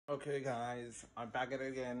Okay guys, I'm back at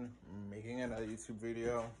it again, making another YouTube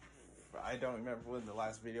video. I don't remember when the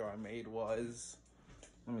last video I made was.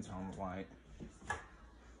 Let me turn on the light.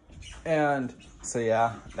 And so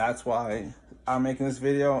yeah, that's why I'm making this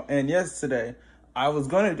video. And yesterday, I was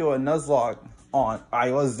gonna do a nuzlocke on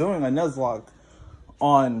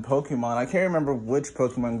Pokemon. I can't remember which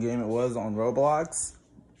Pokemon game it was on Roblox.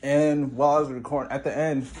 And while I was recording, at the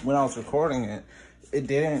end, when I was recording it, it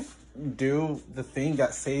didn't do the thing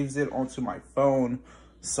that saves it onto my phone,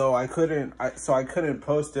 so I couldn't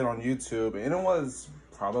post it on YouTube, and it was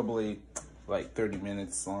probably like 30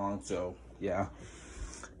 minutes long. So yeah,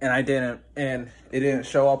 and it didn't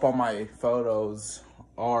show up on my photos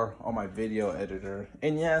or on my video editor.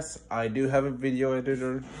 And yes, I do have a video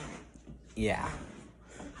editor. Yeah.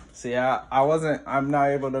 So yeah, I'm not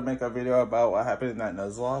able to make a video about what happened in that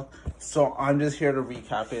nuzlocke, so I'm just here to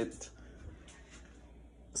recap it.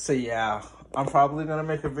 So yeah, I'm probably gonna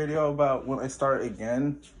make a video about when I start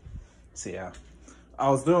again. So yeah, I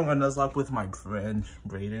was doing a nuzlocke with my friend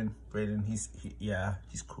Brayden. He's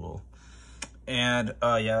cool. And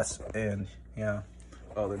yes, and yeah.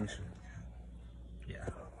 Oh, let me show you.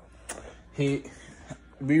 Yeah.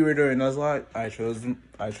 We were doing nuzlocke. I chose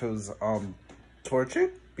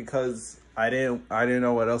Torchic because I didn't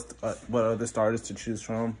know what other starters to choose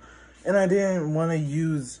from, and I didn't want to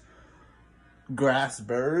use Grass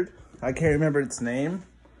Bird. I can't remember its name.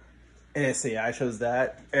 And so yeah, I chose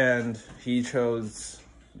that, and he chose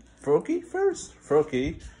Froakie first.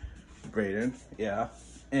 Brayden, yeah.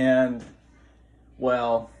 And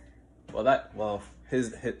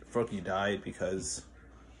his Froakie died because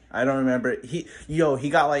I don't remember. He got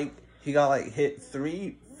hit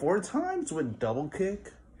 3-4 times with double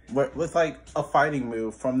kick with like a fighting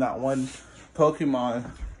move from that one Pokemon,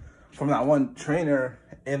 from that one trainer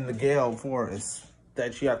in the Gale Forest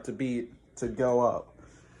that you have to beat to go up.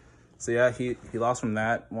 So yeah, he lost from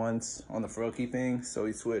that once on the Froakie thing, so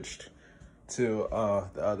he switched to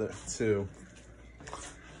the other two.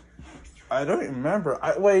 I don't remember.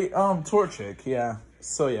 Torchic, yeah.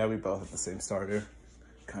 So yeah, we both have the same starter.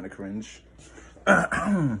 Kind of cringe.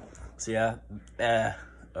 So yeah, yeah.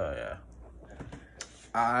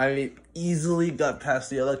 I easily got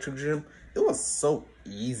past the electric gym. It was so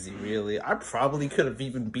easy, really. I probably could have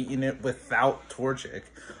even beaten it without Torchic.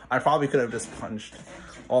 I probably could have just punched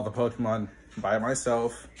all the Pokemon by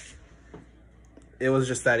myself. It was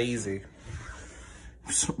just that easy.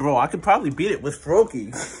 Bro, I could probably beat it with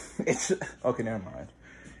Froakie. Okay, never mind.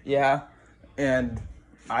 Yeah, and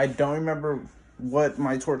I don't remember what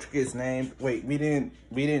my Torchic is named. Wait, we didn't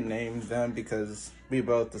name them because we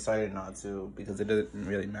both decided not to, because it didn't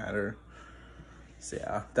really matter. So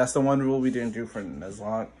yeah, that's the one rule we didn't do for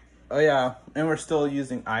Nuzlocke. Oh yeah, and we're still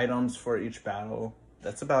using items for each battle.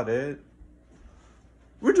 That's about it.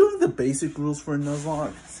 We're doing the basic rules for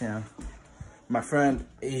Nuzlocke. So yeah, my friend,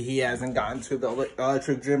 he hasn't gotten to the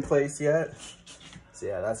electric gym place yet. So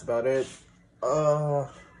yeah, that's about it.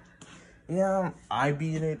 Yeah, I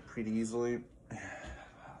beat it pretty easily.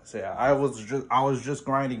 So yeah, I was just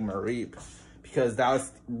grinding Mareep, because that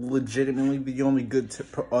was legitimately the only good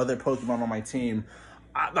other Pokemon on my team.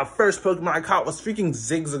 The first Pokemon I caught was freaking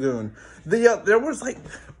Zigzagoon. There was like,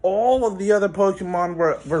 all of the other Pokemon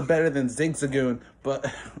were better than Zigzagoon. But,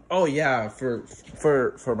 oh yeah, for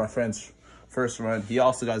my friend's first run, he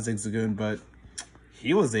also got Zigzagoon, but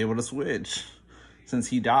he was able to switch since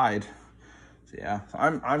he died. So yeah,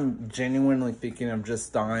 I'm genuinely thinking of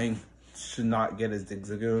just dying to not get a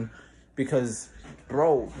Zigzagoon, because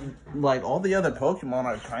bro, like, all the other Pokemon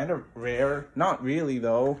are kind of rare. Not really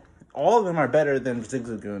though. All of them are better than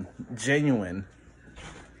Zigzagoon. Genuine.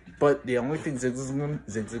 But the only thing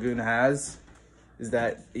Zigzagoon has is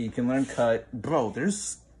that you can learn Cut. Bro,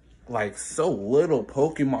 there's like so little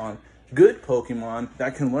Pokemon, good Pokemon,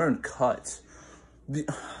 that can learn Cut.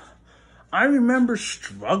 I remember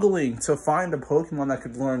struggling to find a Pokemon that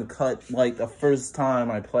could learn Cut like the first time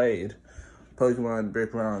I played Pokemon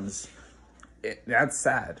Brick Runs. That's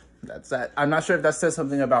sad. That's sad. I'm not sure if that says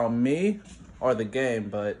something about me or the game,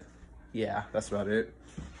 but yeah, that's about it.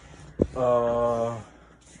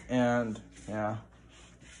 And yeah,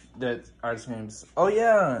 that artist names. Oh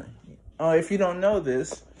yeah. If you don't know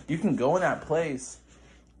this, you can go in that place,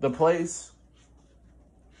 the place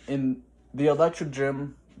in the electric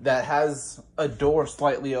gym that has a door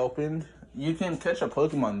slightly opened. You can catch a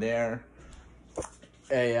Pokemon there.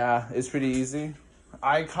 Yeah, it's pretty easy.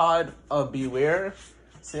 I caught a Beware.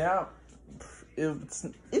 So yeah,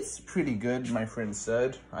 it's pretty good, my friend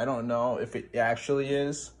said. I don't know if it actually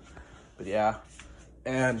is, but yeah.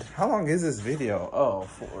 And how long is this video? Oh,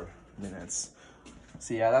 4 minutes.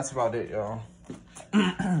 So yeah, that's about it, y'all.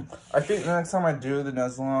 I think the next time I do the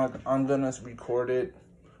nuzlocke, I'm gonna record it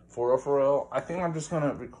for real. I think I'm just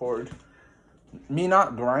gonna record me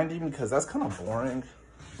not grinding because that's kind of boring.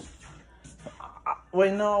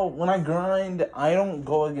 Wait, no, when I grind, I don't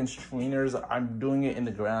go against trainers. I'm doing it in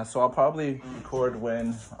the grass, so I'll probably record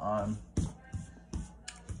when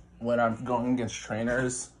I'm going against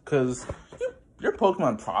trainers, because your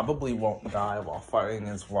Pokemon probably won't die while fighting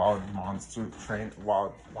against wild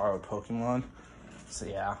Pokemon. So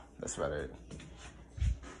yeah, that's about it.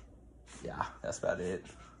 Yeah, that's about it.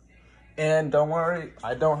 And don't worry,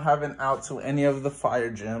 I don't have an out to any of the fire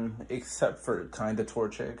gym except for kinda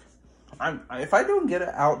Torchic. If I don't get it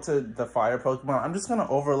out to the fire Pokemon, I'm just gonna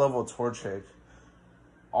overlevel Torchic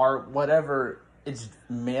or whatever its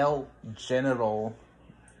male genital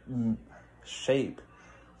shape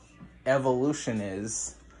evolution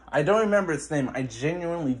is. I don't remember its name. I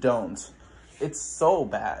genuinely don't. It's so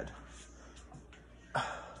bad.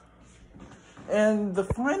 And the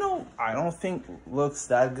final, I don't think looks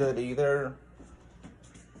that good either.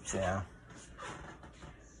 Yeah.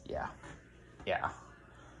 Yeah. Yeah.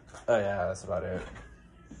 Oh yeah, that's about it.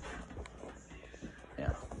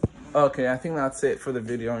 Yeah. Okay, I think that's it for the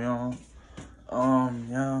video, y'all.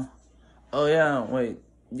 Yeah. Oh yeah, wait.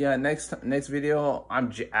 Yeah, next video,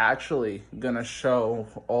 I'm actually gonna show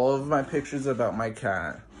all of my pictures about my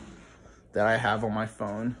cat that I have on my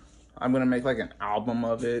phone. I'm gonna make like an album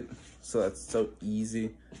of it, so that's so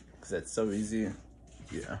easy. Cause that's so easy.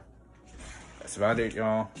 Yeah. That's about it,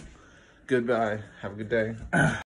 y'all. Goodbye. Have a good day.